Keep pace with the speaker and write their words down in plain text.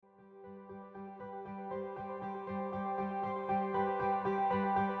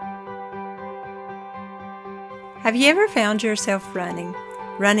Have you ever found yourself running?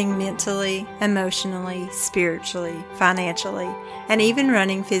 Running mentally, emotionally, spiritually, financially, and even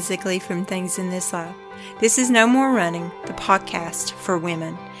running physically from things in this life? This is No More Running, the podcast for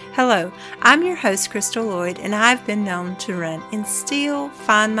women. Hello, I'm your host, Crystal Lloyd, and I've been known to run and still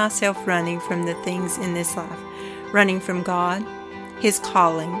find myself running from the things in this life. Running from God, His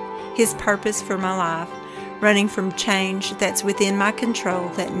calling, His purpose for my life, running from change that's within my control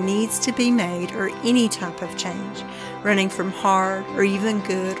that needs to be made, or any type of change, running from hard or even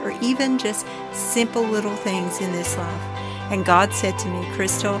good or even just simple little things in this life. And God said to me,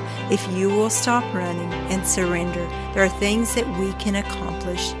 Crystal, if you will stop running and surrender, there are things that we can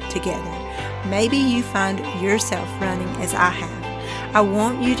accomplish together. Maybe you find yourself running as I have. I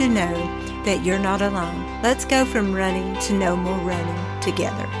want you to know that you're not alone. Let's go from running to no more running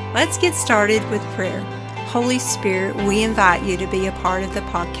together. Let's get started with prayer. Holy Spirit, we invite you to be a part of the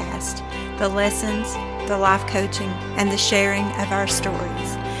podcast, the lessons, the life coaching, and the sharing of our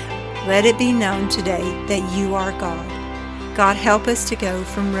stories. Let it be known today that you are God. God, help us to go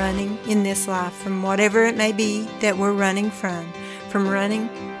from running in this life, from whatever it may be that we're running from running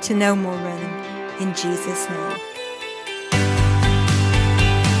to no more running. In Jesus' name.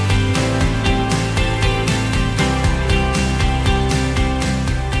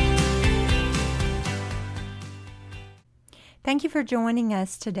 Thank you for joining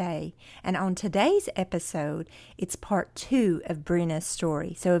us today. And on today's episode, it's part 2 of Brenna's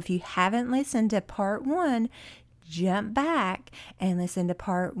story. So if you haven't listened to part 1, jump back and listen to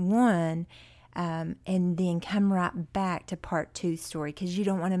part 1 and then come right back to part 2 story, because you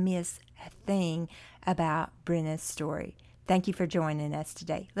don't want to miss a thing about Brenna's story. Thank you for joining us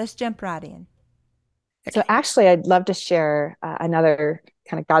today. Let's jump right in. So actually, I'd love to share another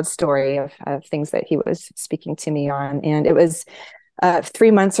kind of God story of things that he was speaking to me on. And it was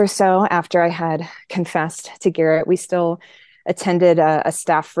 3 months or so after I had confessed to Garrett. We still attended a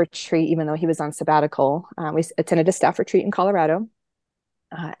staff retreat, even though he was on sabbatical. We attended a staff retreat in Colorado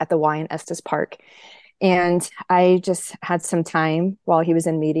at the Y in Estes Park. And I just had some time while he was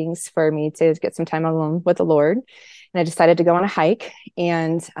in meetings for me to get some time alone with the Lord. And I decided to go on a hike.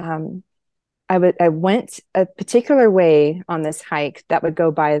 And I went a particular way on this hike that would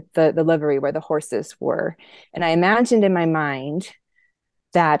go by the livery where the horses were. And I imagined in my mind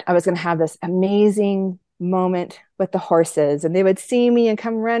that I was going to have this amazing moment with the horses, and they would see me and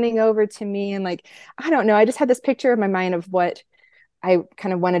come running over to me. And I don't know, I just had this picture in my mind of what I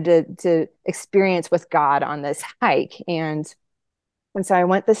kind of wanted to experience with God on this hike. And so I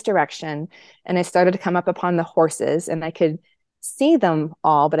went this direction, and I started to come up upon the horses, and I could see them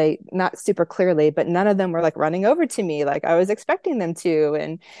all, but not super clearly, but none of them were running over to me like I was expecting them to.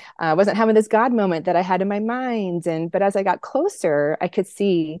 And I wasn't having this God moment that I had in my mind. But as I got closer, I could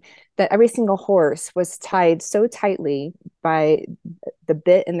see that every single horse was tied so tightly by the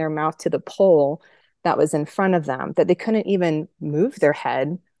bit in their mouth to the pole that was in front of them that they couldn't even move their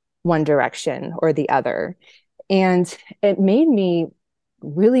head one direction or the other. And it made me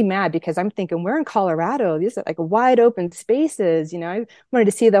really mad, because I'm thinking, we're in Colorado. These are wide open spaces. I wanted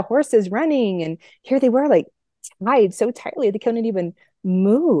to see the horses running, and here they were tied so tightly they couldn't even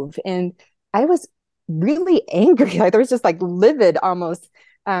move. And I was really angry. There was just livid, almost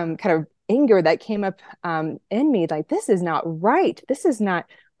kind of anger that came up in me. This is not right. This is not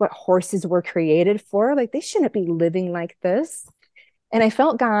what horses were created for. They shouldn't be living like this. And I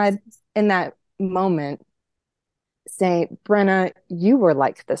felt God in that moment say, Brenna, you were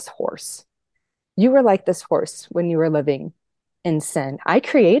like this horse. You were like this horse when you were living in sin. I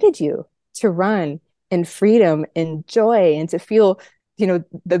created you to run in freedom and joy and to feel,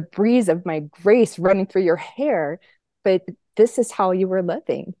 the breeze of my grace running through your hair. But this is how you were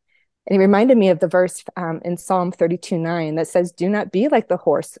living. And he reminded me of the verse in Psalm 32:9 that says, do not be like the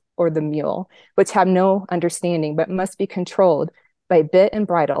horse or the mule, which have no understanding, but must be controlled by bit and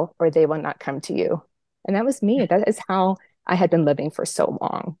bridle, or they will not come to you. And that was me. That is how I had been living for so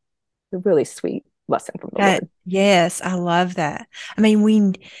long. A really sweet lesson from the Lord. Yes, I love that. I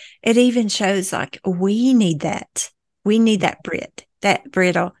mean, it even shows we need that. We need that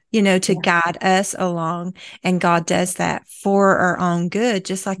bridle, to guide us along. And God does that for our own good,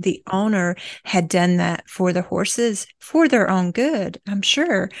 just like the owner had done that for the horses for their own good, I'm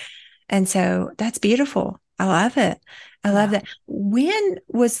sure. And so that's beautiful. I love it. I love that. When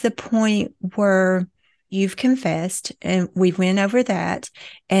was the point where you've confessed, and we went over that,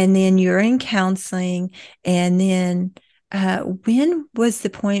 and then you're in counseling, and then when was the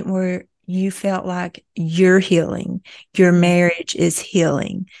point where you felt like you're healing, your marriage is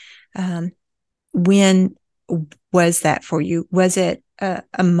healing? When was that for you? Was it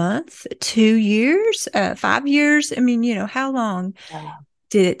a month, 2 years, 5 years? I mean, how long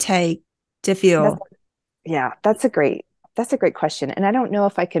did it take to That's, feel? yeah, that's a great question. And I don't know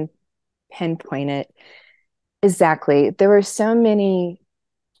if I can pinpoint it exactly. There were so many,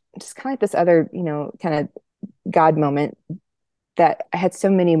 just kind of like this other, kind of God moment, that I had so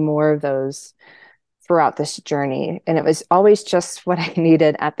many more of those throughout this journey. And it was always just what I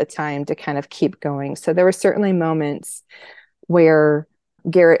needed at the time to kind of keep going. So there were certainly moments where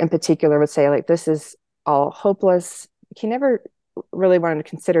Garrett in particular would say, like, this is all hopeless. He never really wanted to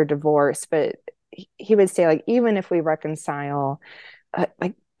consider divorce, but he would say, like, even if we reconcile,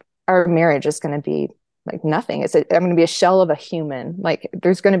 like, our marriage is going to be like nothing. I'm going to be a shell of a human. Like,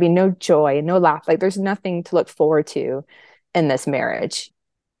 there's going to be no joy, no laugh. Like, there's nothing to look forward to in this marriage.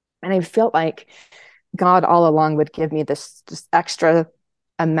 And I felt like God all along would give me this just extra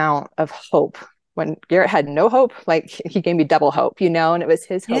amount of hope when Garrett had no hope. Like, he gave me double hope, and it was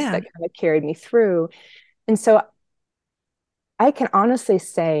his hope Yeah. that kind of carried me through. And so I can honestly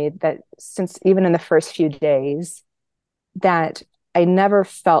say that since even in the first few days, that I never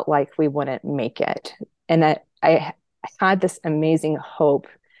felt like we wouldn't make it, and that I had this amazing hope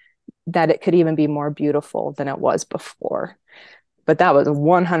that it could even be more beautiful than it was before. But that was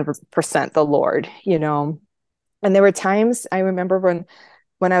 100% the Lord. And there were times I remember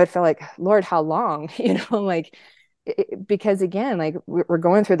when I would feel like, Lord, how long? Like, because again, like, we're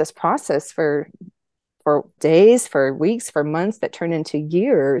going through this process for days, for weeks, for months that turned into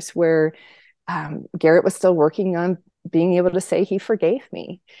years, where Garrett was still working on being able to say he forgave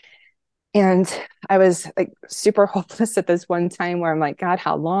me. And I was like super hopeless at this one time where I'm like, God,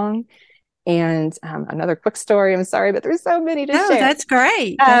 how long? And another quick story, I'm sorry, but there's so many to No, share. that's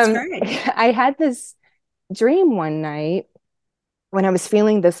great. That's great. I had this dream one night when I was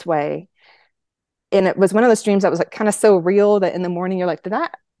feeling this way. And it was one of those dreams that was like kind of so real that in the morning you're like, did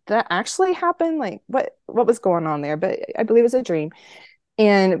that actually happen? Like, what was going on there? But I believe it was a dream.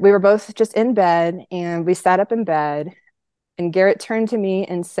 And we were both just in bed, and we sat up in bed, and Garrett turned to me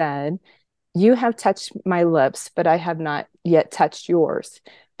and said, you have touched my lips, but I have not yet touched yours,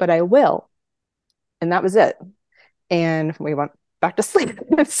 but I will. And that was it. And we went back to sleep.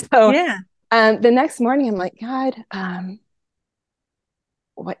 So Yeah. the next morning, I'm like, God,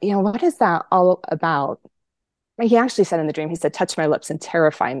 what is that all about? He actually said in the dream, he said, touch my lips and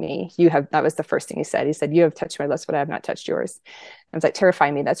terrify me. That was the first thing he said. He said, you have touched my lips, but I have not touched yours. I was like,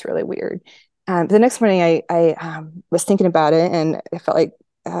 terrify me. That's really weird. The next morning I was thinking about it, and I felt like,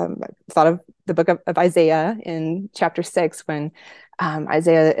 I thought of the book of Isaiah in chapter 6, when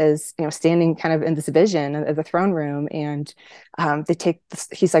Isaiah is, standing kind of in this vision of the throne room, and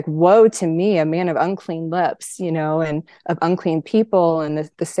he's like, woe to me, a man of unclean lips, and of unclean people. And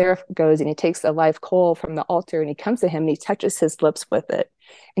the seraph goes and he takes a live coal from the altar, and he comes to him and he touches his lips with it.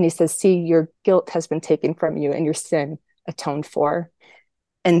 And he says, see, your guilt has been taken from you and your sin atoned for.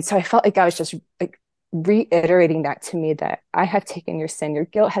 And so I felt like I was just like reiterating that to me, that I have taken your sin, your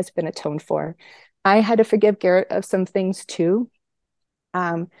guilt has been atoned for. I had to forgive Garrett of some things too,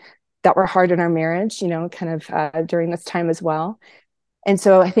 that were hard in our marriage, kind of during this time as well. And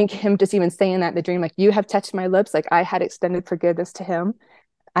so I think him just even saying that in the dream, like, you have touched my lips, like, I had extended forgiveness to him.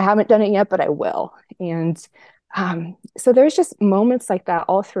 I haven't done it yet, but I will. And so there's just moments like that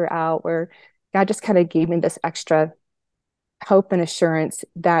all throughout, where God just kind of gave me this extra hope and assurance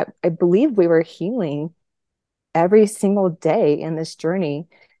that I believe we were healing every single day in this journey.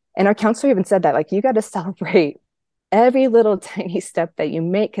 And our counselor even said that, like, you got to celebrate every little tiny step that you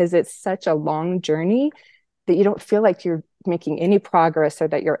make, because it's such a long journey that you don't feel like you're making any progress or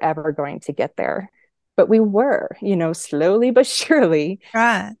that you're ever going to get there. But we were, slowly but surely,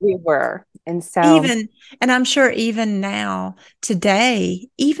 Right. we were. And so, Even, and I'm sure even now, today,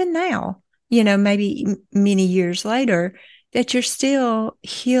 even now, maybe many years later, that you're still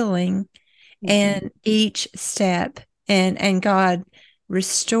healing, mhm, and each step, and God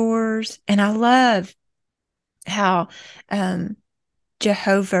restores. And I love how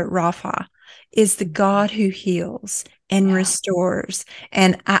Jehovah Rapha is the God who heals and yeah, restores.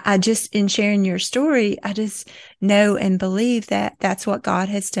 And I just, in sharing your story, I just know and believe that that's what God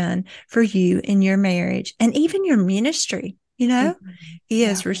has done for you in your marriage and even your ministry. He yeah,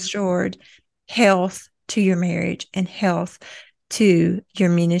 has restored health to your marriage and health to your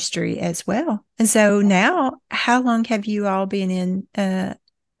ministry as well. And so now, how long have you all been in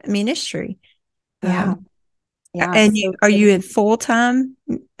ministry? yeah, Um, yeah. and are you in full time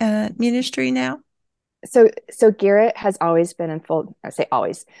ministry now? So Garrett has always been in full, I say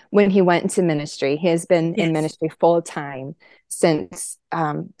always, when he went into ministry, he has been in Yes. ministry full time since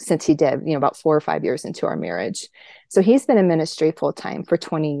he did, about 4 or 5 years into our marriage. So he's been in ministry full time for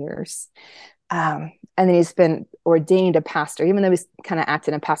 20 years. And then he's been ordained a pastor, even though he's kind of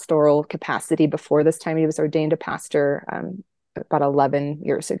acted in a pastoral capacity before this time. He was ordained a pastor about 11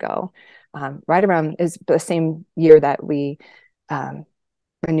 years ago, right around is the same year that we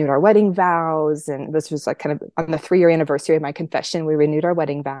renewed our wedding vows. And this was like kind of on the 3-year anniversary of my confession, we renewed our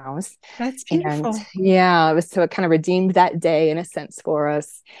wedding vows. That's And beautiful. yeah, it was, so it kind of redeemed that day in a sense for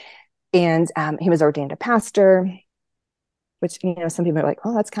us. And he was ordained a pastor, which, some people are like,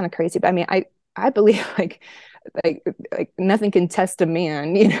 oh, that's kind of crazy. But I mean, I believe like nothing can test a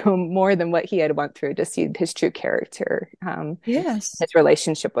man, more than what he had went through to see his true character, Yes. his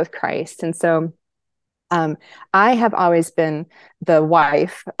relationship with Christ. And so I have always been the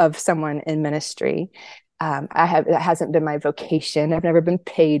wife of someone in ministry. That hasn't been my vocation. I've never been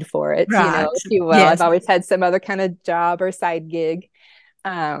paid for it, Right. if you will. I've Yes. always had some other kind of job or side gig.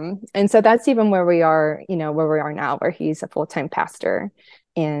 And so that's even where we are, where we are now, where he's a full-time pastor.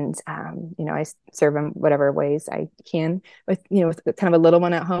 And, I serve him whatever ways I can with kind of a little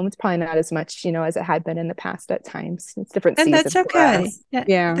one at home. It's probably not as much, as it had been in the past at times. It's different And that's seasons for okay. us.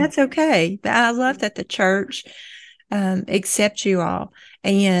 Yeah. That's okay. I love that the church accepts you all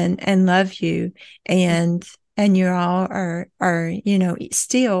and love you, and you all are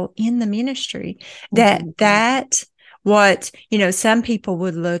still in the ministry. Mm-hmm. That what some people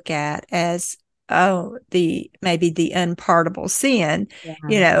would look at as, oh, maybe the unpardonable sin,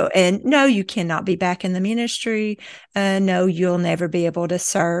 Yeah. and no, you cannot be back in the ministry. No, you'll never be able to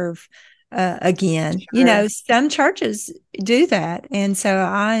serve again. Sure. Some churches do that. And so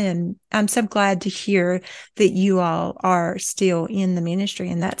I'm so glad to hear that you all are still in the ministry,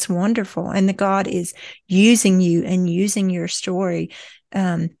 and that's wonderful. And that God is using you and using your story,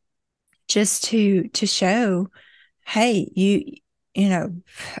 just to show, hey,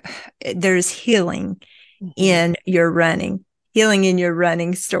 there's healing Mm-hmm. in your running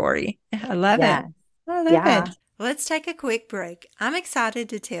story. I love it. Yeah. I love Yeah. it. Let's take a quick break. I'm excited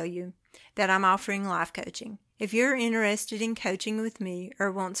to tell you that I'm offering life coaching. If you're interested in coaching with me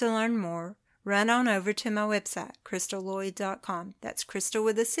or want to learn more, run on over to my website, crystallloyd.com. That's Crystal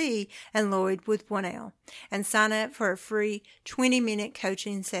with a C and Lloyd with one L. And sign up for a free 20-minute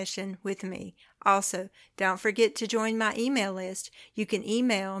coaching session with me. Also, don't forget to join my email list. You can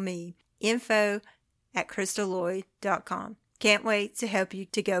email me info@crystallloyd.com. Can't wait to help you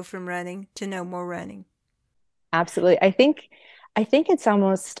to go from running to no more running. Absolutely. I think it's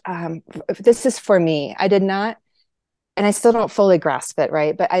almost, this is for me. I did not, and I still don't fully grasp it,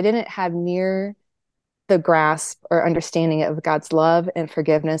 right? But I didn't have near the grasp or understanding of God's love and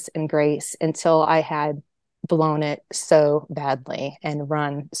forgiveness and grace until I had blown it so badly and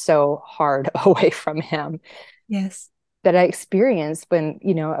run so hard away from him, Yes. that I experienced when,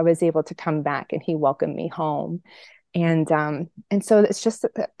 I was able to come back and he welcomed me home. And so it's just,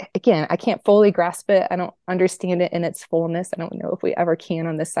 again, I can't fully grasp it. I don't understand it in its fullness. I don't know if we ever can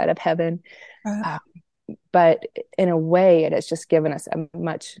on this side of heaven. Right. But in a way, it has just given us a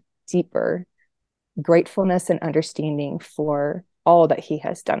much deeper gratefulness and understanding for all that he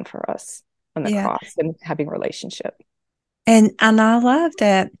has done for us on the Yeah. cross and having a relationship. And I love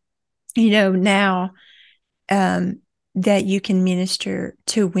that, now that you can minister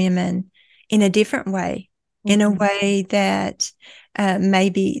to women in a different way, in a way that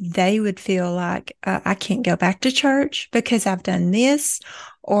maybe they would feel like, I can't go back to church because I've done this,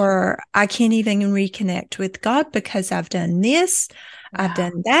 or I can't even reconnect with God because I've done this, I've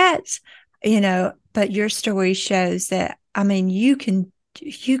done that, but your story shows that, I mean, you can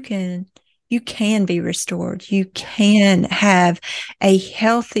be restored. You can have a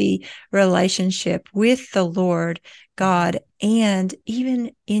healthy relationship with the Lord God, and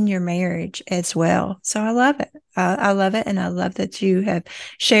even in your marriage as well. So I love it. I love it. And I love that you have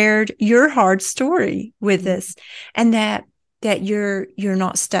shared your hard story with us, and that you're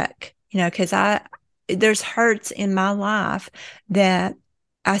not stuck, because there's hurts in my life that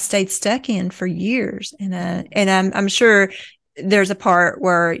I stayed stuck in for years. And I'm sure there's a part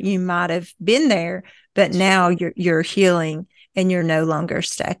where you might have been there, but now you're healing and you're no longer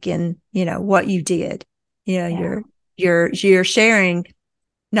stuck in, what you did. You're sharing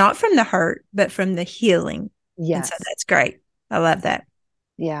not from the hurt, but from the healing. And so Yes. that's great. I love that.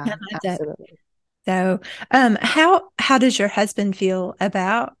 Yeah, I love that. absolutely. So, how does your husband feel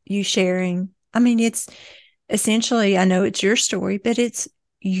about you sharing? I mean, it's essentially, I know it's your story, but it's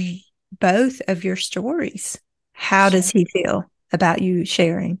both of your stories. How Sure. does he feel about you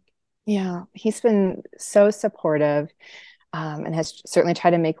sharing? Yeah, he's been so supportive. and has certainly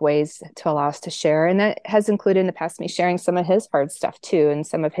tried to make ways to allow us to share. And that has included in the past me sharing some of his hard stuff too, and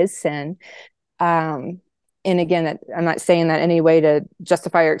some of his sin. Um, and again, that I'm not saying that any way to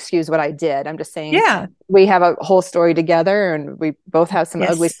justify or excuse what I did. I'm just saying Yeah. we have a whole story together, and we both have some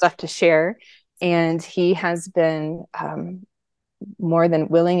ugly Yes. stuff to share. And he has been more than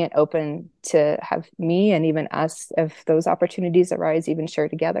willing and open to have me and even us, if those opportunities arise, even share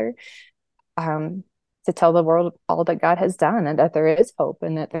together, to tell the world all that God has done, and that there is hope,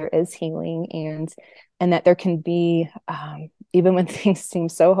 and that there is healing, and that there can be, even when things seem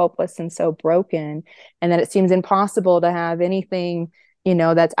so hopeless and so broken, and that it seems impossible to have anything,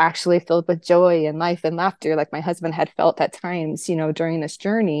 that's actually filled with joy and life and laughter, like my husband had felt at times, during this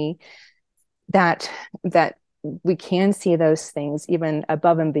journey, that we can see those things even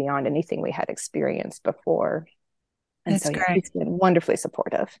above and beyond anything we had experienced before. And That's so, yeah, great. he's been wonderfully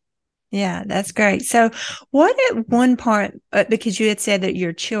supportive. Yeah, that's great. So, what at one part, because you had said that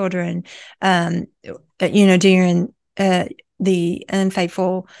your children, during the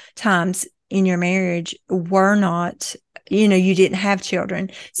unfaithful times in your marriage were not, you didn't have children.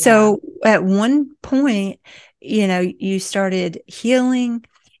 Yeah. So, at one point, you started healing,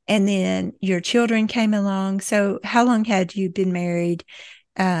 and then your children came along. So, how long had you been married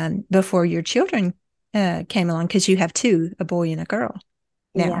before your children came along? Because you have two, a boy and a girl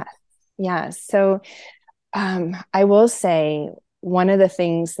now. Yes. Yes. So I will say one of the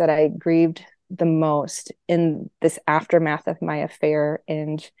things that I grieved the most in this aftermath of my affair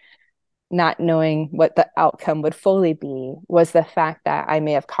and not knowing what the outcome would fully be was the fact that I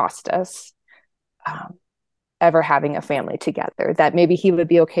may have cost us um, ever having a family together. That maybe he would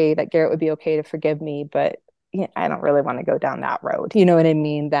be okay, that Garrett would be okay to forgive me, but I don't really want to go down that road. You know what I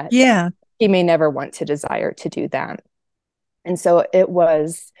mean? That Yeah. he may never want to desire to do that. And so it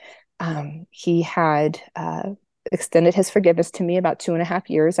was, he had extended his forgiveness to me about 2.5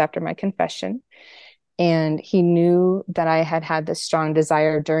 years after my confession. And he knew that I had had this strong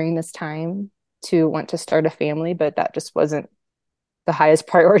desire during this time to want to start a family, but that just wasn't the highest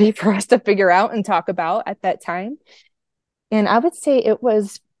priority for us to figure out and talk about at that time. And I would say it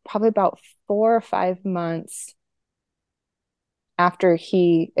was probably about 4 or 5 months after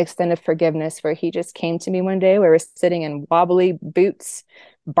he extended forgiveness, where he just came to me one day. We were sitting in wobbly boots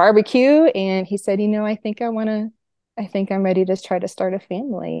barbecue, and he said, I think I'm ready to try to start a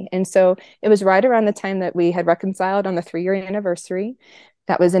family. And so it was right around the time that we had reconciled on the 3-year anniversary.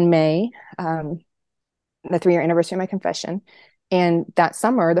 That was in May, the 3-year anniversary of my confession. And that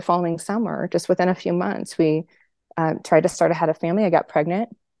summer, the following summer, just within a few months, we tried to start had a family. I got pregnant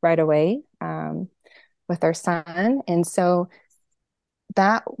right away with our son. And so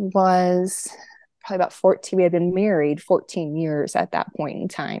that was probably about 14. We had been married 14 years at that point in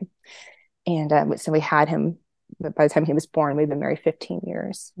time. And so we had him, by the time he was born, we'd been married 15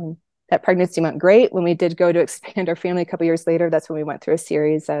 years. And that pregnancy went great. When we did go to expand our family a couple years later, that's when we went through a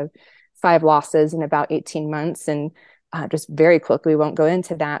series of 5 losses in about 18 months. And just very quickly, we won't go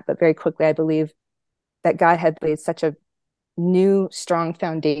into that, but very quickly, I believe that God had laid such a new, strong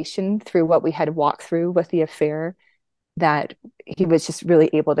foundation through what we had walked through with the affair, that he was just really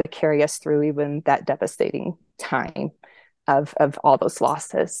able to carry us through even that devastating time of all those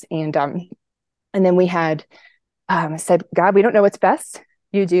losses. And then we had said, God, we don't know what's best.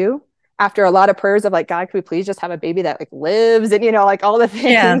 You do. After a lot of prayers of like, God, could we please just have a baby that like lives, and like all the things,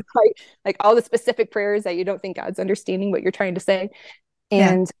 Yeah. like all the specific prayers that you don't think God's understanding what you're trying to say. Yeah.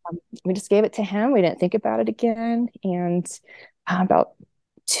 And we just gave it to him. We didn't think about it again. And about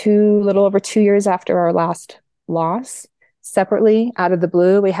little over 2 years after our last loss, separately, out of the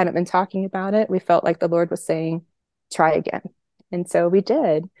blue, we hadn't been talking about it. We felt like the Lord was saying, try again. And so we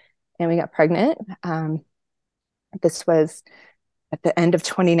did. And we got pregnant. This was at the end of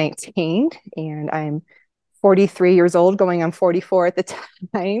 2019. And I'm 43 years old, going on 44 at the time,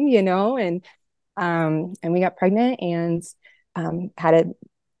 and we got pregnant and had a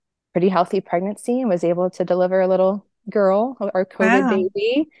pretty healthy pregnancy and was able to deliver a little girl, our COVID Wow.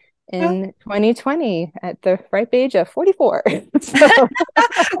 baby, Oh, in 2020 at the ripe age of 44. So,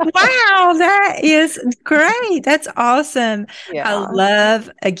 wow, that is great. That's awesome. yeah. I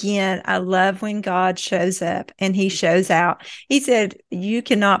love when God shows up and he shows out. He said, you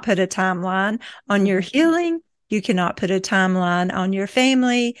cannot put a timeline on your Mhm. healing. You cannot put a timeline on your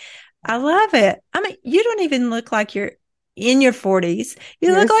family. I love it. I mean, you don't even look like you're in your 40s. You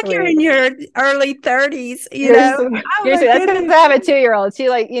You're look like you're sweet. in your early 30s, You're sweet. Oh You're my sweet. That's because goodness. I have a 2-year-old. She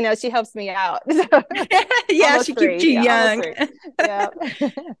she helps me out. Yeah, Almost she keeps you 3. Yeah, almost young. 3. Yeah.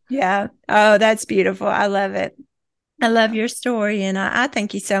 Yeah. Oh, that's beautiful. I love it. I love your story. And I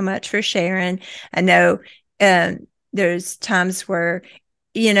thank you so much for sharing. I know there's times where,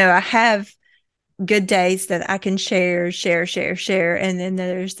 I have good days that I can share. And then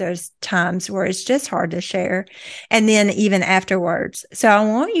there's those times where it's just hard to share. And then even afterwards. So I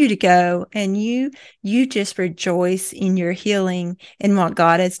want you to go and you just rejoice in your healing and what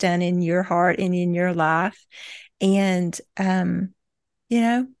God has done in your heart and in your life. And, and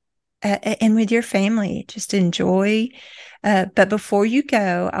with your family, just enjoy. But before you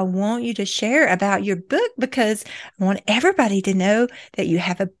go, I want you to share about your book, because I want everybody to know that you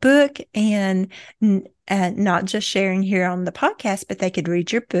have a book, and not just sharing here on the podcast, but they could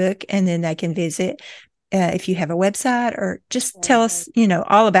read your book and then they can visit if you have a website, or just tell us,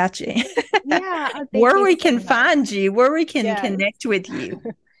 all about you. Yeah. Where we can find you, where we can Yes. connect with you.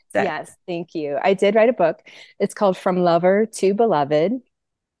 So. Yes. Thank you. I did write a book. It's called From Lover to Beloved.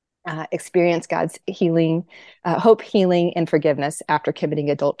 Experience God's healing, hope, healing, and forgiveness after committing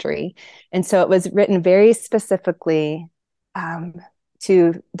adultery. And so it was written very specifically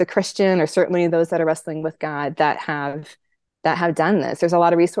to the Christian, or certainly those that are wrestling with God, that have done this. There's a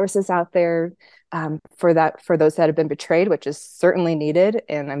lot of resources out there for those that have been betrayed, which is certainly needed,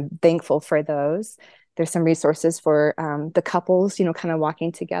 and I'm thankful for those. There's some resources for the couples, kind of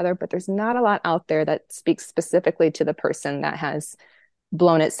walking together, but there's not a lot out there that speaks specifically to the person that has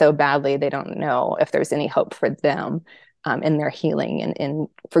blown it so badly they don't know if there's any hope for them in their healing and in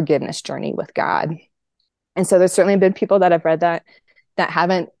forgiveness journey with God. And so there's certainly been people that have read that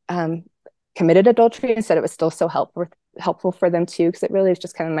haven't committed adultery and said it was still so helpful for them too, because it really is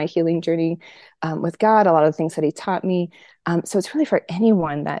just kind of my healing journey with God, a lot of the things that he taught me. So it's really for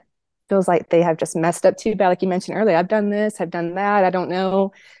anyone that feels like they have just messed up too bad. Like you mentioned earlier, I've done this, I've done that, I don't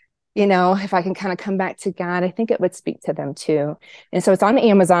know, if I can kind of come back to God. I think it would speak to them too. And so it's on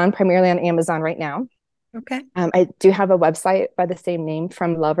Amazon, primarily on Amazon right now. Okay. I do have a website by the same name,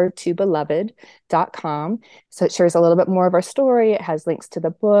 fromlovertobeloved.com. So it shares a little bit more of our story. It has links to the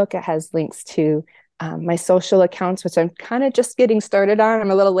book. It has links to my social accounts, which I'm kind of just getting started on. I'm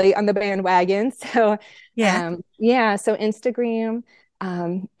a little late on the bandwagon. So so Instagram,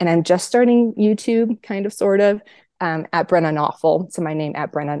 and I'm just starting YouTube, kind of, sort of. At Brenna Naufel. So my name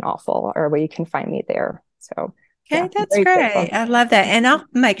at Brenna Naufel, or where you can find me there. So okay, that's great. Grateful. I love that. And I'll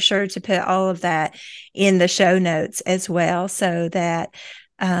make sure to put all of that in the show notes as well, so that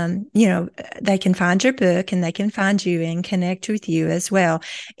they can find your book and they can find you and connect with you as well.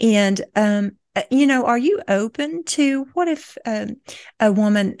 And are you open to, what if a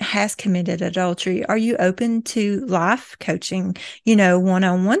woman has committed adultery? Are you open to life coaching,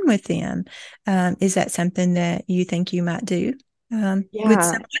 one-on-one with them? Is that something that you think you might do? With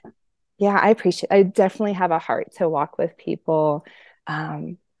someone? Yeah, I definitely have a heart to walk with people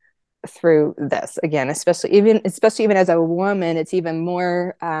through this. Again, especially even as a woman, it's even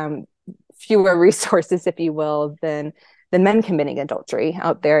more fewer resources, if you will, than men committing adultery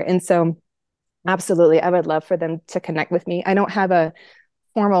out there. And so absolutely, I would love for them to connect with me. I don't have a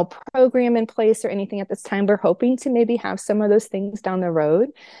formal program in place or anything at this time. We're hoping to maybe have some of those things down the road.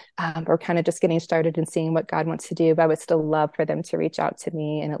 We're kind of just getting started and seeing what God wants to do, but I would still love for them to reach out to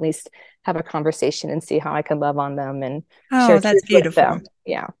me and at least have a conversation and see how I can love on them and share that's beautiful. With them.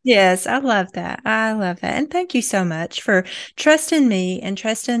 Yeah. Yes, I love that. I love that. And thank you so much for trusting me and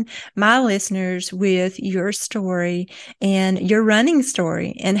trusting my listeners with your story and your running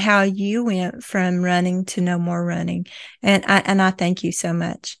story and how you went from running to no more running. And I thank you so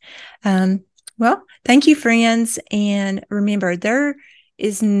much. Well, thank you, friends. And remember, there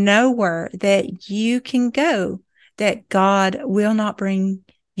is nowhere that you can go that God will not bring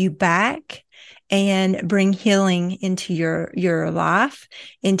you back and bring healing into your life,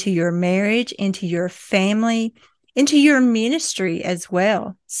 into your marriage, into your family, into your ministry as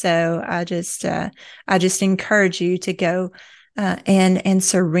well. So I just encourage you to go and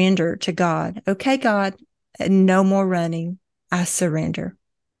surrender to God. Okay, God, no more running. I surrender.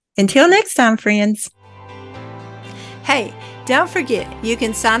 Until next time, friends. Hey, don't forget, you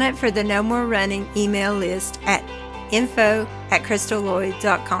can sign up for the No More Running email list at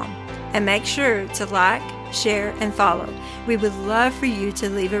info@crystallloyd.com. And make sure to like, share, and follow. We would love for you to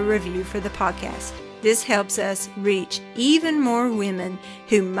leave a review for the podcast. This helps us reach even more women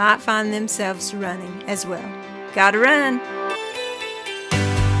who might find themselves running as well. Gotta run!